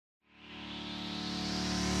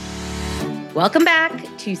Welcome back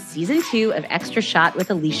to Season 2 of Extra Shot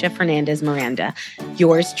with Alicia Fernandez Miranda,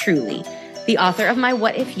 yours truly, the author of My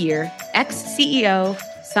What If Year, ex-CEO,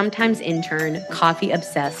 sometimes intern,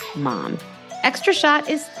 coffee-obsessed mom. Extra Shot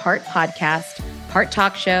is part podcast, part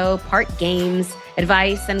talk show, part games,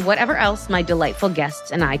 advice, and whatever else my delightful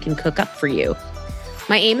guests and I can cook up for you.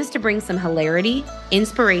 My aim is to bring some hilarity,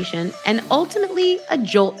 inspiration, and ultimately a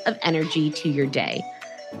jolt of energy to your day.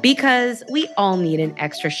 Because we all need an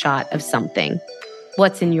extra shot of something.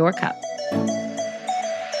 What's in your cup?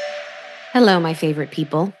 Hello, my favorite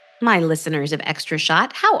people, my listeners of Extra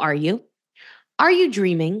Shot. How are you? Are you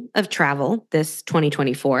dreaming of travel this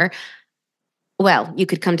 2024? Well, you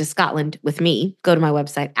could come to Scotland with me, go to my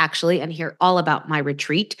website actually, and hear all about my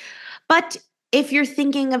retreat. But if you're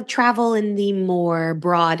thinking of travel in the more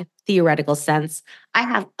broad theoretical sense, I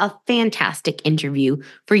have a fantastic interview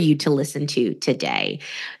for you to listen to today.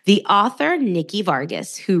 The author, Nikki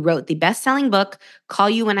Vargas, who wrote the best-selling book, Call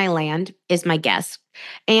You When I Land, is my guest.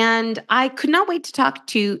 And I could not wait to talk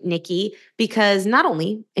to Nikki because not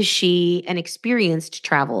only is she an experienced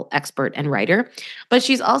travel expert and writer, but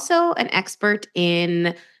she's also an expert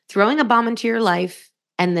in throwing a bomb into your life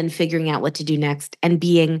and then figuring out what to do next and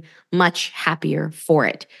being much happier for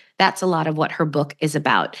it. That's a lot of what her book is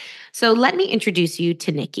about. So let me introduce you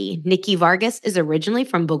to Nikki. Nikki Vargas is originally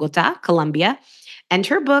from Bogota, Colombia, and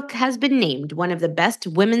her book has been named one of the best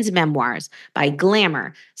women's memoirs by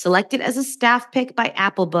Glamour, selected as a staff pick by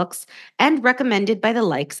Apple Books, and recommended by the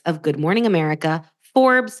likes of Good Morning America,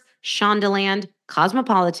 Forbes, Shondaland,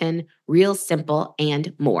 Cosmopolitan, Real Simple,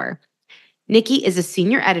 and more. Nikki is a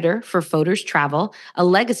senior editor for Photos Travel, a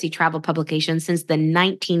legacy travel publication since the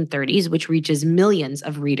 1930s, which reaches millions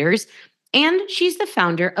of readers. And she's the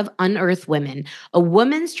founder of Unearth Women, a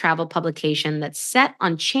women's travel publication that's set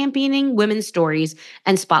on championing women's stories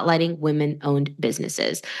and spotlighting women-owned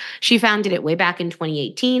businesses. She founded it way back in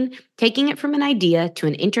 2018, taking it from an idea to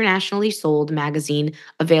an internationally sold magazine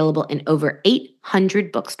available in over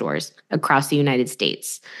 800 bookstores across the United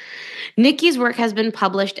States. Nikki's work has been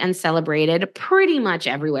published and celebrated pretty much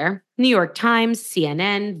everywhere. New York Times,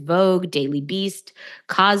 CNN, Vogue, Daily Beast,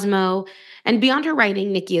 Cosmo. And beyond her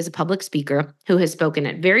writing, Nikki is a public speaker who has spoken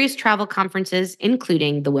at various travel conferences,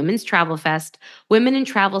 including the Women's Travel Fest, Women in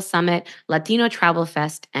Travel Summit, Latino Travel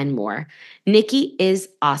Fest, and more. Nikki is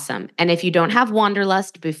awesome. And if you don't have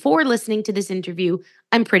wanderlust before listening to this interview,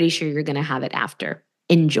 I'm pretty sure you're going to have it after.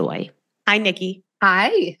 Enjoy. Hi, Nikki.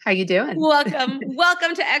 Hi, how you doing? Welcome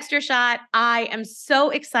to Extra Shot. I am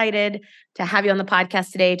so excited to have you on the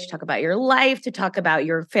podcast today to talk about your life, to talk about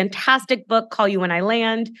your fantastic book, Call You When I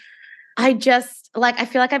Land. I feel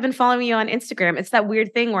like I've been following you on Instagram. It's that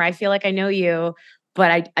weird thing where I feel like I know you,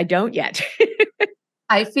 but I don't yet.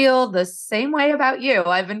 I feel the same way about you.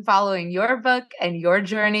 I've been following your book and your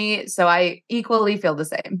journey, so I equally feel the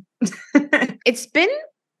same. It's been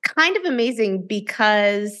kind of amazing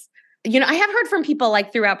because I have heard from people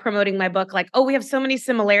like throughout promoting my book, like, oh, we have so many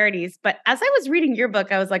similarities. But as I was reading your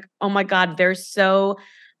book, I was like, oh my God, there's so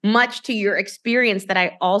much to your experience that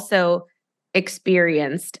I also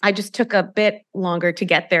experienced. I just took a bit longer to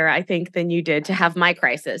get there, I think, than you did to have my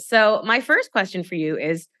crisis. So my first question for you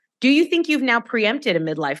is, do you think you've now preempted a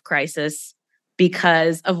midlife crisis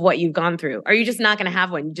because of what you've gone through? Or are you just not going to have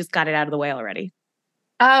one? You just got it out of the way already?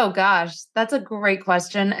 Oh gosh, that's a great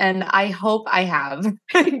question. And I hope I have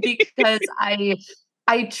because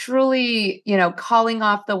I truly, calling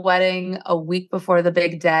off the wedding a week before the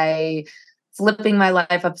big day, flipping my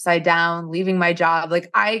life upside down, leaving my job.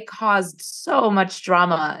 Like I caused so much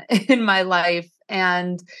drama in my life.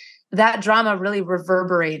 And that drama really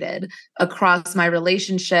reverberated across my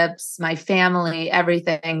relationships, my family,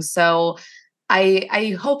 everything. So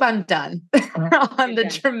I hope I'm done on the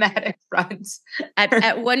dramatic front.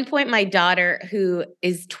 At one point, my daughter, who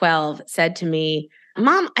is 12, said to me,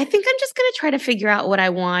 Mom, I think I'm just going to try to figure out what I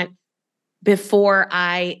want before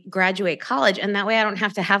I graduate college. And that way I don't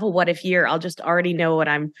have to have a what if year. I'll just already know what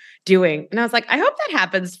I'm doing. And I was like, I hope that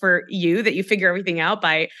happens for you, that you figure everything out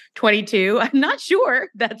by 22. I'm not sure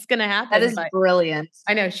that's going to happen. That is brilliant.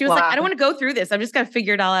 I know. She was like, I don't want to go through this. I'm just going to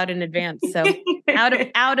figure it all out in advance. So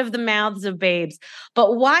out of the mouths of babes.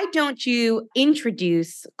 But why don't you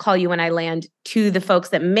introduce Call You When I Land to the folks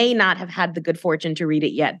that may not have had the good fortune to read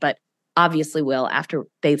it yet, but obviously will after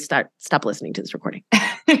they stop listening to this recording?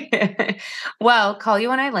 Well, Call You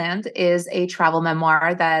When I Land is a travel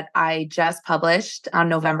memoir that I just published on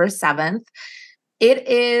November 7th. It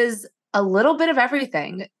is a little bit of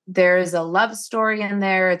everything. There's a love story in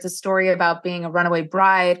there. It's a story about being a runaway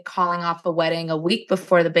bride, calling off a wedding a week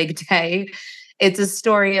before the big day. It's a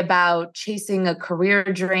story about chasing a career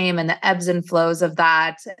dream and the ebbs and flows of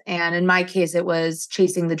that. And in my case, it was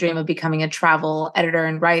chasing the dream of becoming a travel editor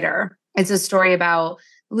and writer. It's a story about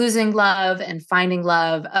losing love and finding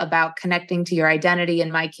love, about connecting to your identity,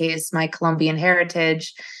 in my case, my Colombian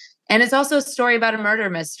heritage. And it's also a story about a murder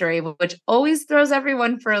mystery, which always throws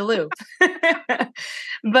everyone for a loop.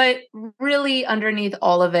 But really, underneath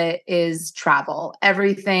all of it is travel.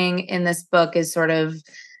 Everything in this book is sort of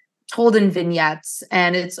told in vignettes,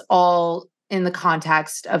 and it's all in the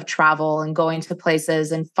context of travel and going to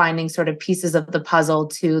places and finding sort of pieces of the puzzle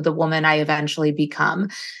to the woman I eventually become.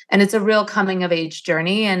 And it's a real coming of age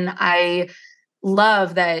journey. And I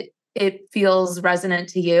love that it feels resonant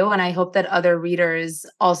to you. And I hope that other readers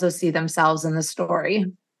also see themselves in the story.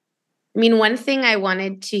 I mean, one thing I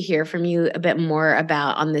wanted to hear from you a bit more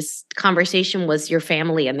about on this conversation was your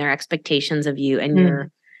family and their expectations of you and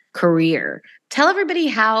your career. Tell everybody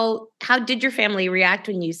how did your family react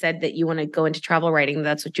when you said that you want to go into travel writing?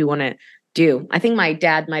 That's what you want to do. I think my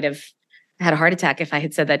dad might have had a heart attack if I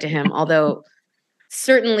had said that to him, although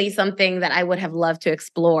certainly something that I would have loved to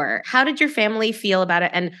explore. How did your family feel about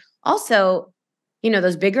it? And also,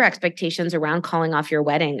 those bigger expectations around calling off your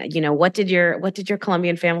wedding. What did your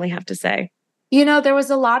Colombian family have to say? There was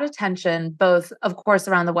a lot of tension, both, of course,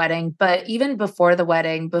 around the wedding, but even before the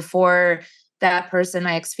wedding, before that person,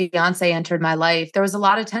 my ex-fiance, entered my life, there was a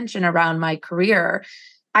lot of tension around my career.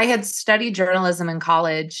 I had studied journalism in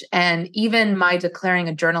college, and even my declaring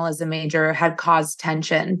a journalism major had caused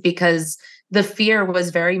tension because the fear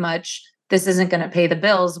was very much, this isn't going to pay the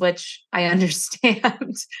bills, which I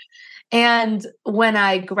understand. And when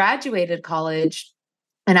I graduated college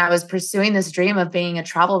and I was pursuing this dream of being a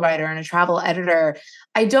travel writer and a travel editor,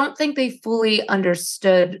 I don't think they fully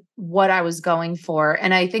understood what I was going for.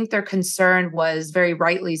 And I think their concern was very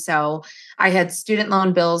rightly so. I had student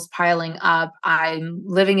loan bills piling up. I'm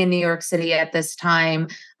living in New York City at this time.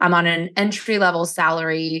 I'm on an entry-level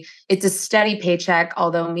salary. It's a steady paycheck,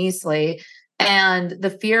 although measly. And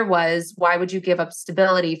the fear was, why would you give up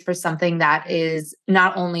stability for something that is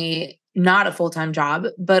not only not a full-time job,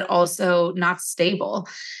 but also not stable?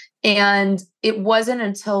 And it wasn't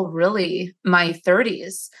until really my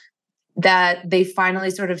 30s that they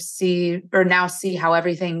finally sort of see how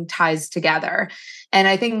everything ties together. And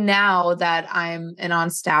I think now that I'm an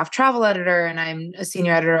on-staff travel editor and I'm a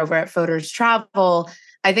senior editor over at Photos Travel,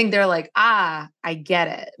 I think they're like, I get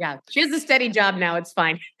it. Yeah, she has a steady job now. It's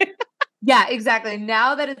fine. Yeah, exactly.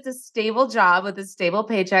 Now that it's a stable job with a stable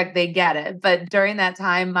paycheck, they get it. But during that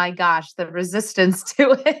time, my gosh, the resistance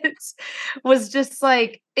to it was just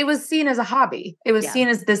like, it was seen as a hobby. It was seen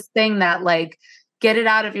as this thing that like, get it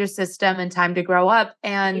out of your system and time to grow up.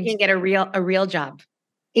 And you can get a real job.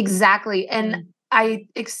 Exactly. And I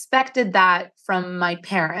expected that from my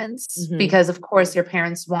parents because of course your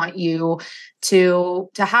parents want you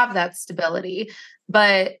to have that stability.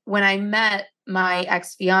 But when I met my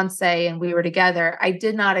ex-fiance and we were together, I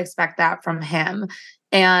did not expect that from him.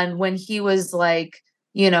 And when he was like,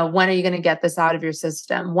 when are you going to get this out of your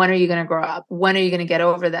system? When are you going to grow up? When are you going to get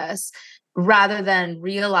over this? Rather than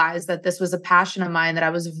realize that this was a passion of mine that I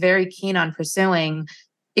was very keen on pursuing,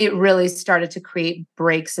 it really started to create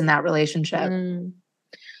breaks in that relationship.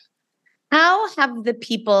 How have the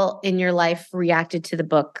people in your life reacted to the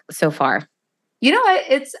book so far? You know what?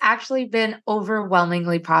 It's actually been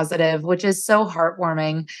overwhelmingly positive, which is so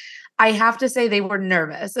heartwarming. I have to say they were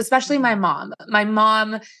nervous, especially my mom. My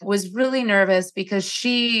mom was really nervous because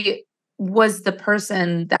she was the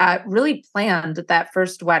person that really planned that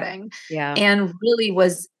first wedding and really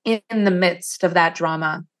was in the midst of that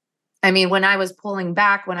drama. I mean, when I was pulling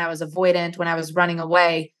back, when I was avoidant, when I was running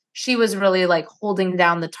away, she was really like holding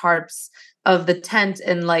down the tarps of the tent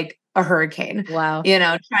in like a hurricane. Wow.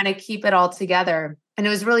 Trying to keep it all together. And it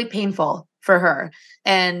was really painful for her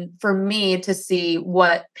and for me to see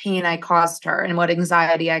what pain I caused her and what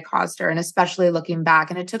anxiety I caused her. And especially looking back.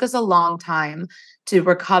 And it took us a long time to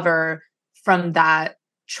recover from that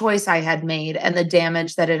choice I had made and the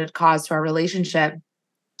damage that it had caused to our relationship.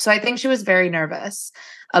 So I think she was very nervous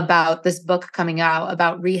about this book coming out,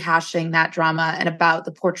 about rehashing that drama and about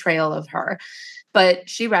the portrayal of her. But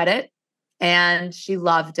she read it and she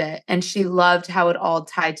loved it. And she loved how it all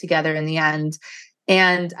tied together in the end.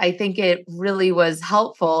 And I think it really was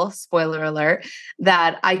helpful, spoiler alert,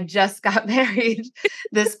 that I just got married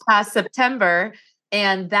this past September.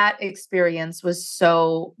 And that experience was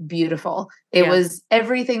so beautiful. It was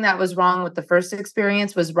everything that was wrong with the first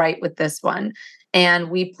experience was right with this one. And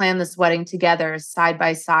we planned this wedding together side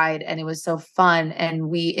by side. And it was so fun. And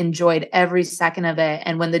we enjoyed every second of it.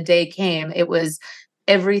 And when the day came, it was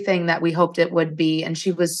everything that we hoped it would be. And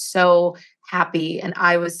she was so happy and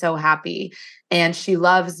I was so happy. And she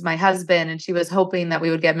loves my husband and she was hoping that we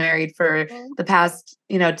would get married for the past,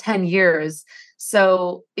 10 years.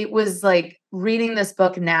 So it was like reading this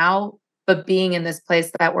book now, but being in this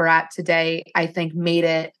place that we're at today, I think made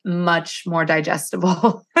it much more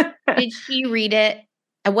digestible. Did she read it?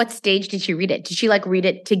 At what stage did she read it? Did she like read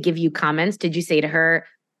it to give you comments? Did you say to her,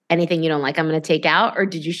 anything you don't like, I'm going to take out? Or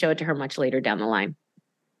did you show it to her much later down the line?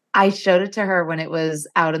 I showed it to her when it was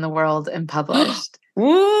out in the world and published.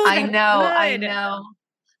 Ooh, I know. good.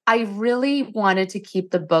 I really wanted to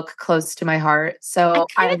keep the book close to my heart. So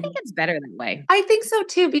I kind of think it's better that way. I think so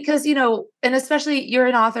too, because, and especially you're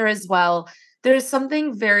an author as well. There's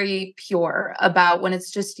something very pure about when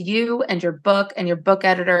it's just you and your book and your book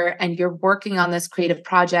editor, and you're working on this creative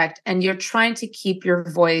project and you're trying to keep your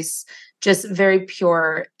voice just very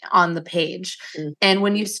pure on the page. Mm. And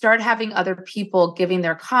when you start having other people giving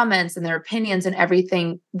their comments and their opinions and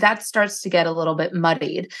everything, that starts to get a little bit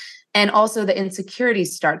muddied. And also the insecurity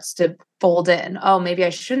starts to fold in. Oh, maybe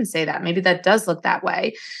I shouldn't say that. Maybe that does look that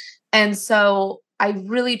way. And so I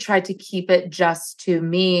really tried to keep it just to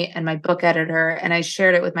me and my book editor. And I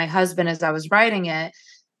shared it with my husband as I was writing it.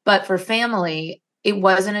 But for family, it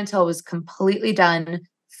wasn't until it was completely done,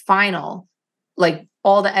 final, like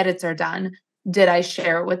all the edits are done, did I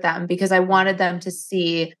share it with them, because I wanted them to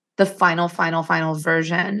see the final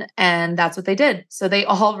version. And that's what they did. So they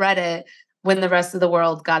all read it when the rest of the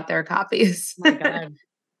world got their copies. Oh my God.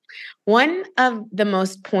 One of the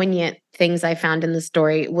most poignant things I found in the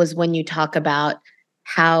story was when you talk about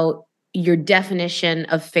how your definition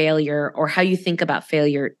of failure or how you think about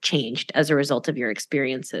failure changed as a result of your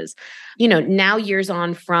experiences. Now years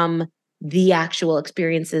on from the actual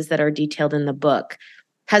experiences that are detailed in the book,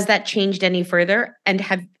 has that changed any further? And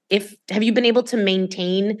have you been able to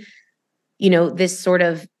maintain, this sort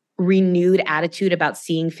of renewed attitude about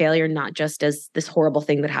seeing failure not just as this horrible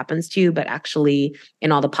thing that happens to you, but actually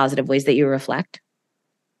in all the positive ways that you reflect?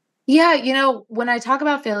 Yeah, when I talk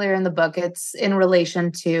about failure in the book, it's in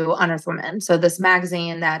relation to Unearthed Women. So this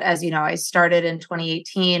magazine that, as you know, I started in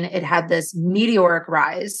 2018, it had this meteoric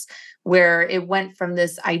rise where it went from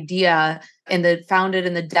this idea founded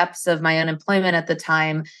in the depths of my unemployment at the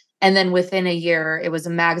time. And then within a year, it was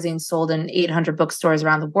a magazine sold in 800 bookstores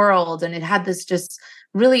around the world. And it had this just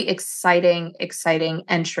really exciting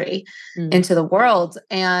entry into the world.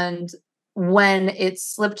 And when it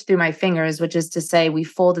slipped through my fingers, which is to say we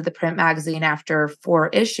folded the print magazine after 4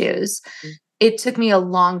 issues, it took me a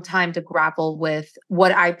long time to grapple with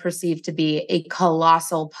what I perceived to be a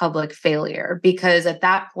colossal public failure, because at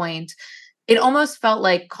that point, it almost felt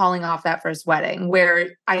like calling off that first wedding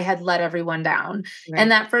where I had let everyone down. Right.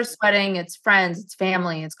 And that first wedding, it's friends, it's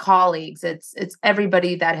family, it's colleagues, it's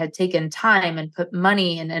everybody that had taken time and put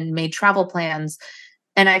money and made travel plans.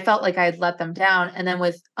 And I felt like I had let them down. And then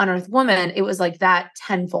with Unearthed Woman, it was like that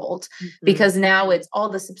tenfold, because now it's all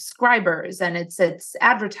the subscribers and it's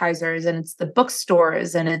advertisers and it's the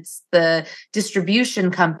bookstores and it's the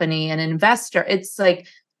distribution company and investor. It's like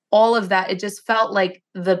all of that. It just felt like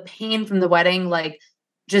the pain from the wedding, like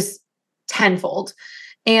just tenfold.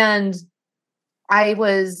 And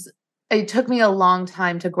it took me a long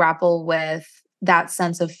time to grapple with that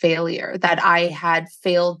sense of failure, that I had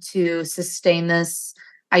failed to sustain this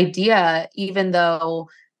idea, even though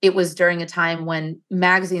it was during a time when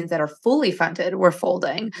magazines that are fully funded were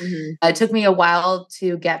folding. Mm-hmm. It took me a while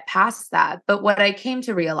to get past that. But what I came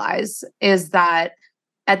to realize is that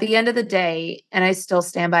at the end of the day, and I still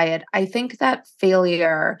stand by it, I think that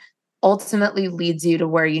failure ultimately leads you to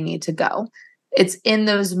where you need to go. It's in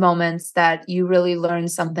those moments that you really learn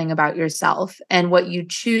something about yourself. And what you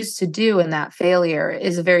choose to do in that failure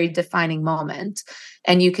is a very defining moment.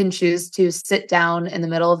 And you can choose to sit down in the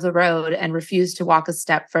middle of the road and refuse to walk a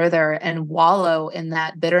step further and wallow in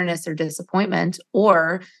that bitterness or disappointment.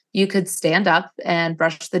 Or you could stand up and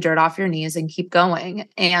brush the dirt off your knees and keep going.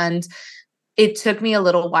 And it took me a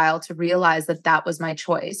little while to realize that that was my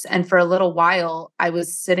choice. And for a little while, I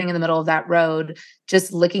was sitting in the middle of that road,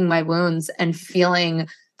 just licking my wounds and feeling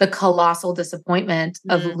the colossal disappointment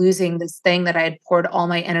of losing this thing that I had poured all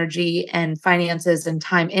my energy and finances and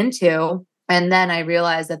time into. And then I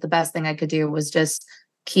realized that the best thing I could do was just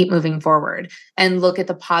keep moving forward and look at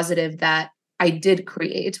the positive that I did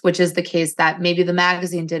create, which is the case that maybe the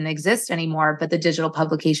magazine didn't exist anymore, but the digital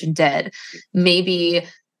publication did. Maybe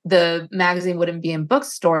the magazine wouldn't be in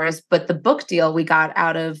bookstores, but the book deal we got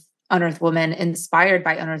out of Unearthed Woman, inspired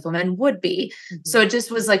by Unearthed Woman, would be. Mm-hmm. So it just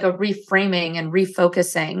was like a reframing and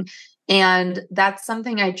refocusing. And that's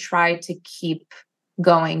something I try to keep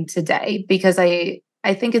going today, because I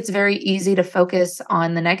I think it's very easy to focus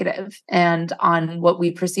on the negative and on what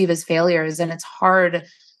we perceive as failures. And it's hard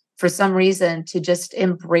for some reason to just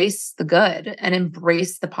embrace the good and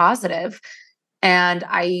embrace the positive. And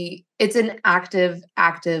it's an active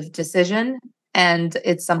decision. And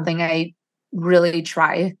it's something I really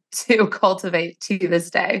try to cultivate to this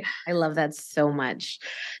day. I love that so much.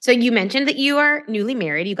 So you mentioned that you are newly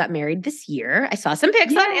married. You got married this year. I saw some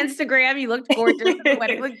pics on Instagram. You looked gorgeous. The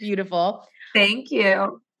wedding looked beautiful. Thank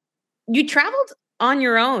you. You traveled on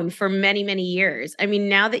your own for many, many years. I mean,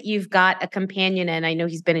 now that you've got a companion and I know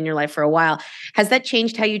he's been in your life for a while, has that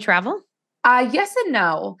changed how you travel? Yes and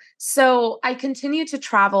no. So I continue to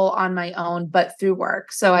travel on my own, but through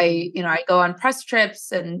work. So I go on press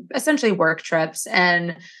trips and essentially work trips.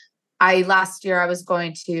 And last year I was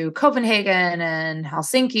going to Copenhagen and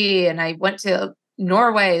Helsinki, and I went to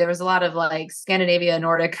Norway. There was a lot of like Scandinavia,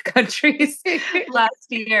 Nordic countries last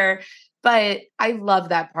year. But I love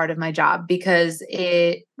that part of my job because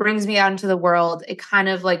it brings me out into the world. It kind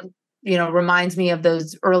of like reminds me of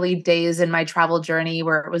those early days in my travel journey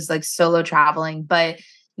where it was like solo traveling. But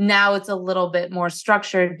now it's a little bit more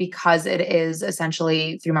structured because it is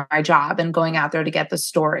essentially through my job and going out there to get the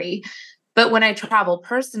story. But when I travel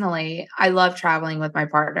personally, I love traveling with my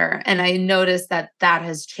partner. And I noticed that that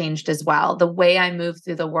has changed as well. The way I move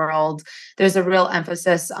through the world, there's a real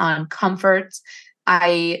emphasis on comfort.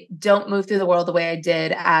 I don't move through the world the way I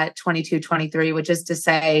did at 22, 23, which is to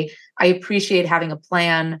say, I appreciate having a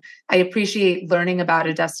plan. I appreciate learning about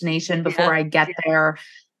a destination before I get there.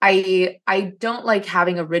 I don't like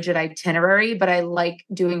having a rigid itinerary, but I like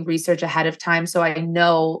doing research ahead of time so I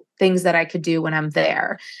know things that I could do when I'm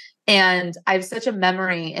there. And I have such a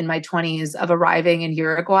memory in my 20s of arriving in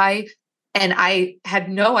Uruguay, and I had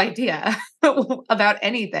no idea about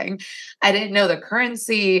anything. I didn't know the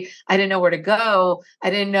currency. I didn't know where to go. I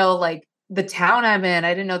didn't know like the town I'm in.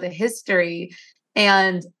 I didn't know the history.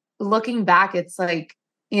 And looking back, it's like,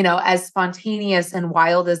 as spontaneous and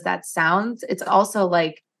wild as that sounds, it's also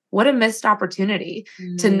like, what a missed opportunity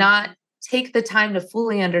to not take the time to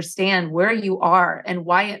fully understand where you are and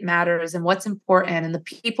why it matters and what's important and the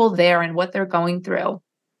people there and what they're going through.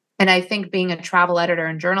 And I think being a travel editor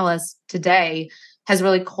and journalist today has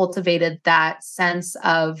really cultivated that sense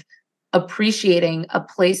of appreciating a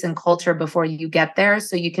place and culture before you get there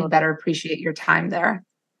so you can better appreciate your time there.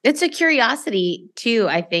 It's a curiosity too,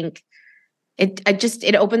 I think.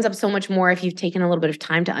 It opens up so much more if you've taken a little bit of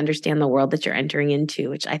time to understand the world that you're entering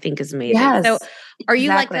into, which I think is amazing. Yes, so are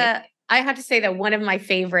you exactly. I have to say that one of my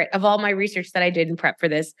favorite of all my research that I did in prep for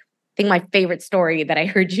this, I think my favorite story that I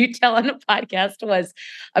heard you tell on a podcast was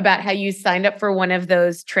about how you signed up for one of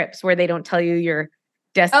those trips where they don't tell you your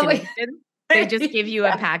destination. They just give you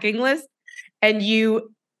a packing list and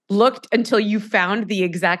you looked until you found the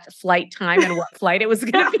exact flight time and what flight it was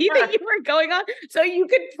going to be that you were going on so you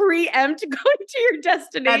could preempt going to your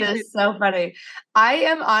destination. That is so funny.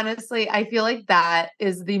 I feel like that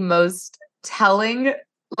is the most telling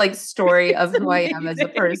like story of who I am as a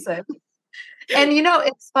person. And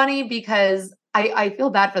it's funny because I feel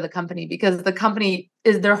bad for the company because the company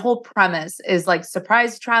their whole premise is like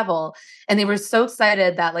surprise travel. And they were so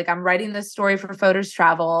excited that like, I'm writing this story for Photos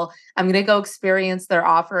Travel. I'm going to go experience their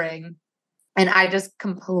offering. And I just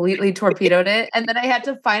completely torpedoed it. And then I had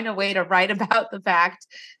to find a way to write about the fact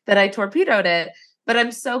that I torpedoed it. But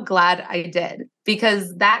I'm so glad I did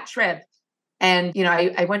because that trip, and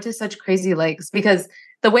I went to such crazy lakes because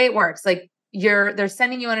the way it works, like they're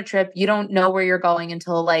sending you on a trip. You don't know where you're going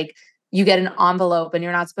until like you get an envelope and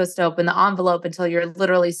you're not supposed to open the envelope until you're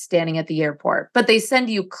literally standing at the airport. But they send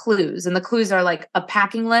you clues, and the clues are like a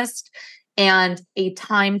packing list and a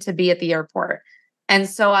time to be at the airport. And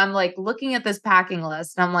so I'm like looking at this packing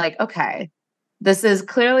list and I'm like, okay, this is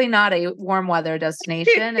clearly not a warm weather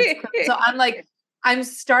destination. So I'm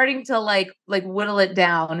starting to like whittle it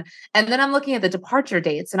down. And then I'm looking at the departure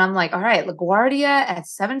dates and I'm like, all right, LaGuardia at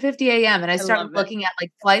 7:50 a.m. And I start looking at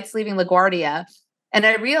like flights leaving LaGuardia. And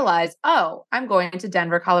I realize, oh, I'm going to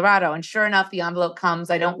Denver, Colorado. And sure enough, the envelope comes.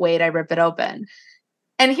 I don't wait. I rip it open.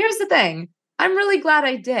 And here's the thing. I'm really glad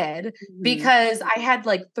I did because I had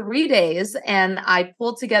like 3 days and I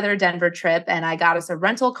pulled together a Denver trip and I got us a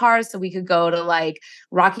rental car so we could go to like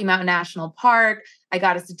Rocky Mountain National Park. I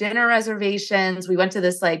got us dinner reservations. We went to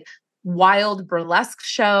this like wild burlesque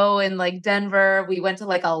show in like Denver. We went to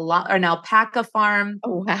like an alpaca farm.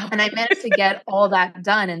 Oh, wow. And I managed to get all that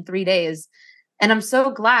done in 3 days. And I'm so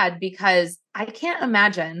glad because I can't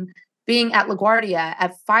imagine being at LaGuardia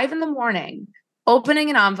at 5 a.m, opening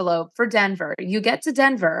an envelope for Denver. You get to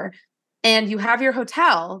Denver and you have your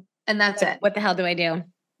hotel and that's it. What the hell do I do?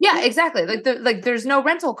 Yeah, exactly. Like there's no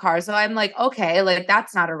rental car. So I'm like, okay, like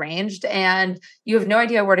that's not arranged. And you have no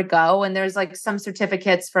idea where to go. And there's like some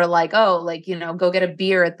certificates for like, oh, like, go get a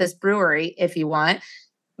beer at this brewery if you want.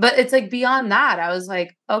 But it's like beyond that, I was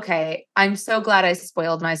like, okay, I'm so glad I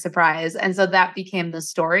spoiled my surprise. And so that became the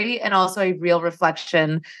story and also a real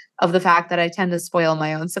reflection of the fact that I tend to spoil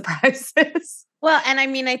my own surprises. Well, and I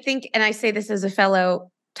mean, I think, and I say this as a fellow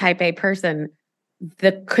type A person,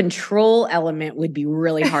 the control element would be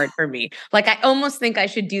really hard for me. Like, I almost think I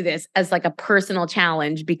should do this as like a personal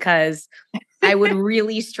challenge because I would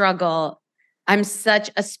really struggle.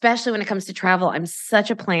 Especially when it comes to travel, I'm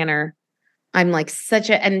such a planner. I'm like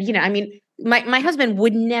and I mean, my husband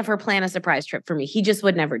would never plan a surprise trip for me. He just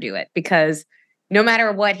would never do it because no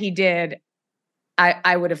matter what he did,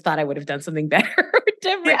 I would have thought I would have done something better or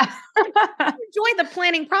different. Yeah. Enjoy the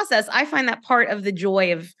planning process. I find that part of the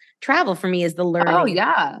joy of travel for me is the learning. Oh,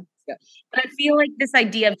 yeah. But I feel like this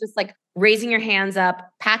idea of just like raising your hands up,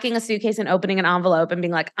 packing a suitcase and opening an envelope and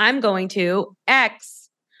being like, I'm going to X.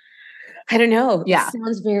 I don't know. Yeah. It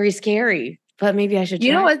sounds very scary, but maybe I should try.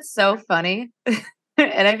 You know what's so funny?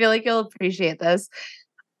 And I feel like you'll appreciate this.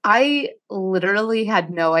 I literally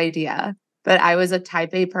had no idea that I was a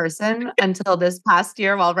type A person until this past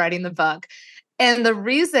year while writing the book. And the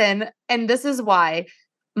reason, and this is why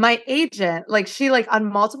my agent, like she like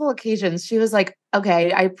on multiple occasions, she was like,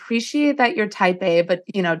 okay, I appreciate that you're type A, but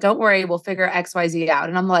don't worry, we'll figure XYZ out.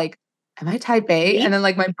 And I'm like, am I type A? And then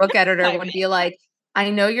like my book editor would be like, I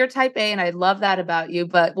know you're type A and I love that about you,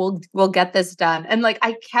 but we'll get this done. And like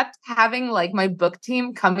I kept having like my book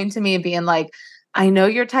team coming to me and being like, I know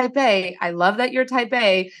you're type A. I love that you're type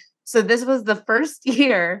A. So this was the first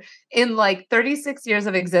year in like 36 years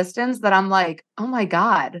of existence that I'm like, oh my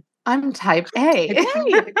God, I'm type A.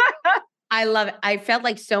 I love it. I felt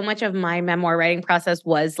like so much of my memoir writing process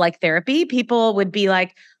was like therapy. People would be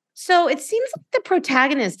like, so it seems like the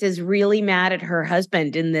protagonist is really mad at her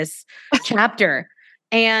husband in this chapter.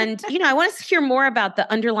 And, I want to hear more about the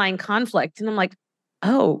underlying conflict. And I'm like,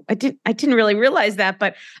 oh, I didn't really realize that,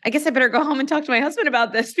 but I guess I better go home and talk to my husband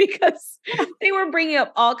about this because they were bringing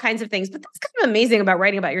up all kinds of things. But that's kind of amazing about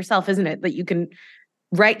writing about yourself, isn't it? That you can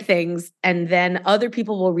write things and then other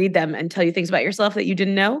people will read them and tell you things about yourself that you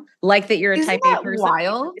didn't know, like that you're a Isn't type that A person.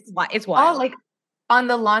 Wild? It's wild. Oh, like on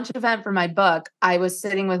the launch event for my book, I was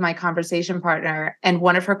sitting with my conversation partner, and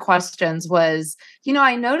one of her questions was,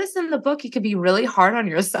 I noticed in the book you could be really hard on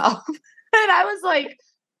yourself. And I was like,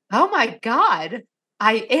 oh my God,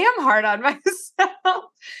 I am hard on myself.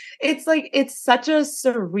 It's like, it's such a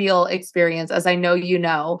surreal experience, as I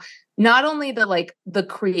know not only the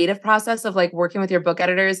creative process of like working with your book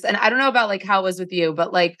editors. And I don't know about like how it was with you,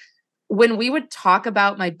 but like when we would talk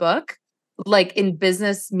about my book, like in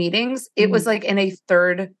business meetings, it was like in a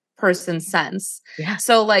third person sense. Yeah.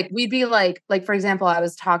 So like we'd be like for example, I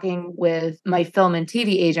was talking with my film and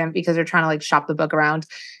TV agent because they're trying to like shop the book around.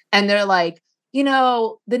 And they're like,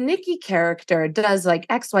 the Nikki character does like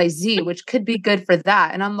XYZ, which could be good for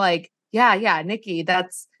that. And I'm like, yeah, Nikki,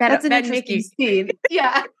 that's an interesting Nikki. scene.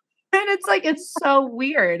 Yeah. And it's like, it's so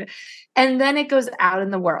weird. And then it goes out in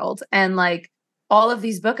the world and like all of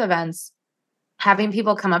these book events, having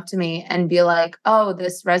people come up to me and be like, oh,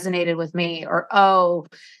 this resonated with me, or, oh,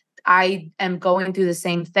 I am going through the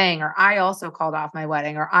same thing, or I also called off my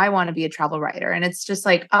wedding, or I want to be a travel writer. And it's just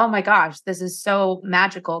like, oh my gosh, this is so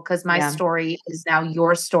magical because my story is now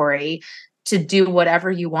your story to do whatever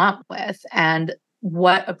you want with. And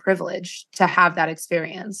what a privilege to have that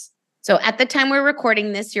experience. So at the time we're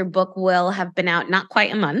recording this, your book will have been out not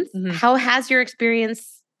quite a month. Mm-hmm. How has your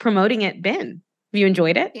experience promoting it been? Have you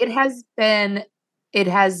enjoyed it? It has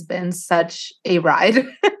been such a ride.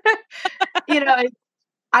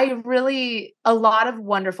 A lot of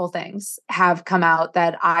wonderful things have come out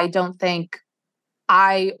that I don't think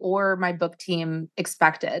I or my book team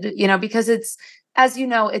expected, because it's, as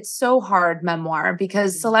it's so hard memoir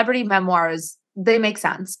because celebrity memoirs, they make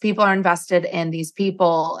sense. People are invested in these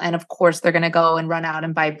people. And of course they're going to go and run out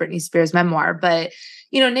and buy Britney Spears memoir. But,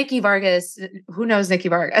 Nikki Vargas, who knows Nikki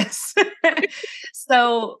Vargas?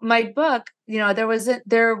 So my book,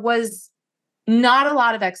 there was not a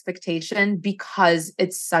lot of expectation because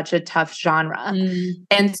it's such a tough genre.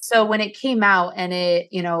 And so when it came out and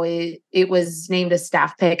it was named a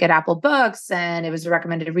staff pick at Apple Books and it was a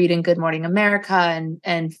recommended read in Good Morning America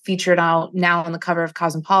and featured out now on the cover of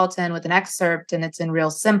Cosmopolitan with an excerpt, and it's in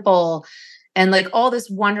Real Simple and like all this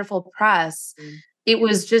wonderful press. It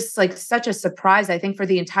was just like such a surprise, I think, for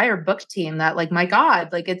the entire book team that like, my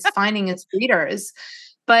God, like it's finding its readers.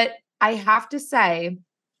 But I have to say,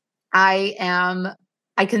 I am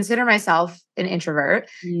I consider myself an introvert.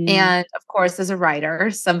 Mm. And of course, as a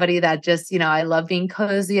writer, somebody that just, I love being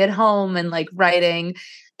cozy at home and like writing.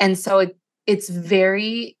 And so it's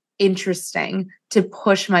very interesting to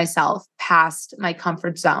push myself past my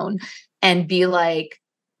comfort zone and be like,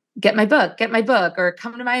 get my book, or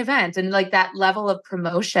come to my event, and like that level of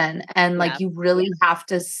promotion. And like, you really have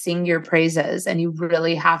to sing your praises, and you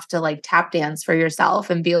really have to like tap dance for yourself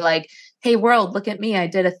and be like, hey world, look at me, I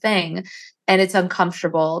did a thing. And it's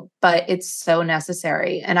uncomfortable, but it's so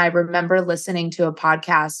necessary. And I remember listening to a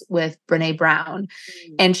podcast with Brene Brown,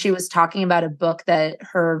 and she was talking about a book, that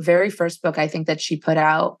her very first book, I think, that she put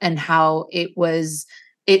out, and how it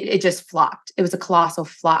just flopped. It was a colossal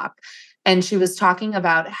flop. And she was talking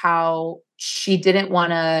about how she didn't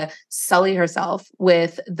want to sully herself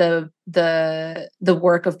with the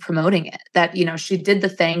work of promoting it. That, she did the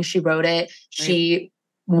thing, she wrote it, she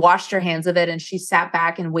washed her hands of it, and she sat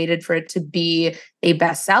back and waited for it to be a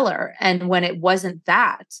bestseller. And when it wasn't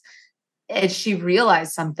that, she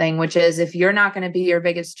realized something, which is, if you're not going to be your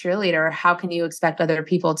biggest cheerleader, how can you expect other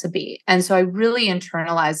people to be? And so I really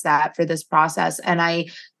internalized that for this process. And I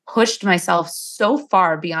pushed myself so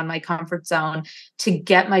far beyond my comfort zone to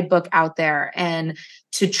get my book out there, and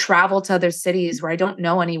to travel to other cities where I don't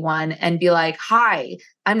know anyone and be like, hi,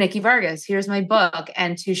 I'm Nikki Vargas, here's my book,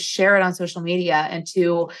 and to share it on social media and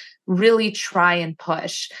to really try and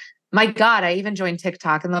push. My God, I even joined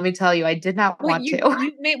TikTok. And let me tell you, I did not want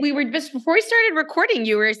to. We were just, before we started recording,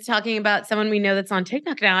 you were talking about someone we know that's on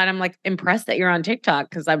TikTok now. And I'm like impressed that you're on TikTok,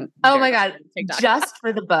 because I'm. Oh my God, just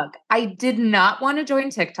for the book. I did not want to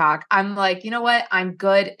join TikTok. I'm like, you know what? I'm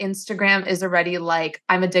good. Instagram is already like,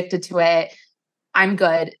 I'm addicted to it. I'm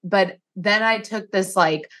good. But then I took this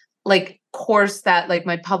like course that like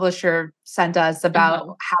my publisher sent us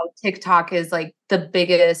about how TikTok is like the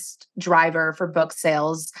biggest driver for book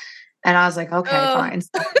sales. And I was like, okay, fine.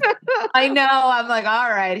 I know. I'm like, all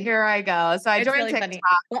right, here I go. So I joined really TikTok.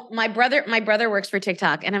 Well, my brother works for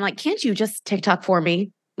TikTok, and I'm like, can't you just TikTok for me?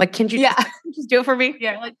 Like, can't you just do it for me?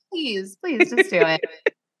 Yeah. Like, please just do it.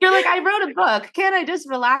 You're like, I wrote a book. Can't I just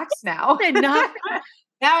relax now?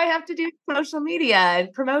 Now I have to do social media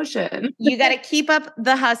and promotion. You got to keep up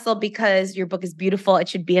the hustle, because your book is beautiful. It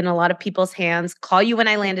should be in a lot of people's hands. Call You When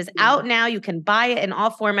I Land is out now. You can buy it in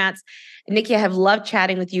all formats. Nikki, I have loved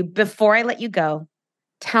chatting with you. Before I let you go,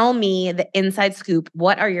 tell me the inside scoop.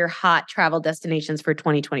 What are your hot travel destinations for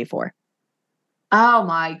 2024? Oh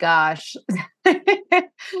my gosh.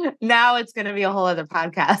 Now it's going to be a whole other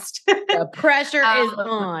podcast. The pressure is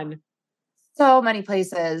on. So many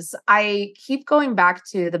places. I keep going back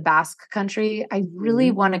to the Basque Country. I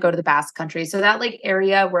really want to go to the Basque Country. So that like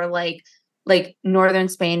area where like northern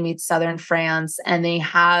Spain meets southern France, and they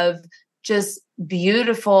have just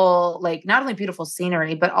beautiful, like not only beautiful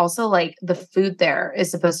scenery, but also like the food there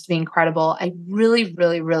is supposed to be incredible. I really,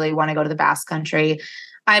 really, really want to go to the Basque Country.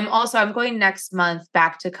 I'm going next month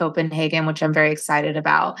back to Copenhagen, which I'm very excited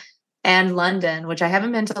about. And London, which I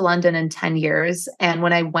haven't been to London in 10 years. And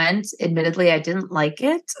when I went, admittedly, I didn't like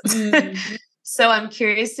it. So I'm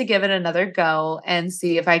curious to give it another go and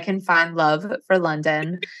see if I can find love for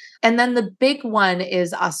London. And then the big one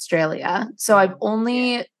is Australia. So I've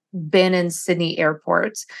only been in Sydney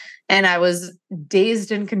Airport, and I was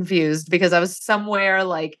dazed and confused because I was somewhere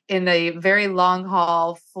like in a very long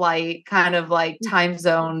haul flight, kind of like time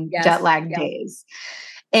zone jet lag days.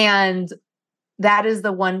 And that is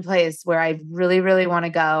the one place where I really, really want to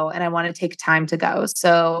go, and I want to take time to go.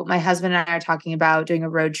 So my husband and I are talking about doing a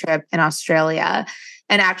road trip in Australia.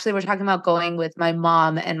 And actually, we're talking about going with my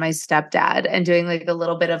mom and my stepdad and doing like a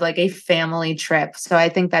little bit of like a family trip. So I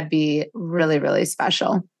think that'd be really, really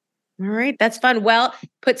special. All right. That's fun. Well,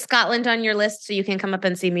 put Scotland on your list so you can come up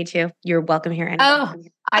and see me too. You're welcome here. Oh,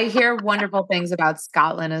 I hear wonderful things about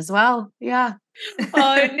Scotland as well. Yeah.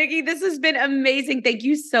 Oh, Nikki, this has been amazing. Thank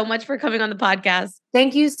you so much for coming on the podcast.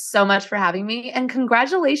 Thank you so much for having me. And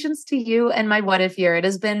congratulations to you and my What If year. It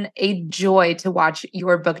has been a joy to watch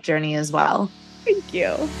your book journey as well. Thank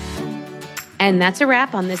you. And that's a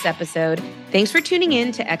wrap on this episode. Thanks for tuning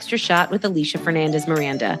in to Extra Shot with Alicia Fernandez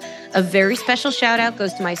Miranda. A very special shout out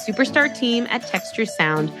goes to my superstar team at Texture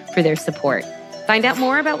Sound for their support. Find out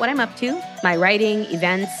more about what I'm up to, my writing,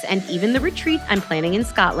 events, and even the retreat I'm planning in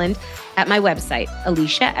Scotland at my website,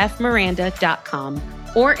 aliciafmiranda.com,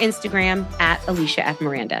 or Instagram at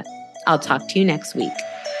aliciafmiranda. I'll talk to you next week.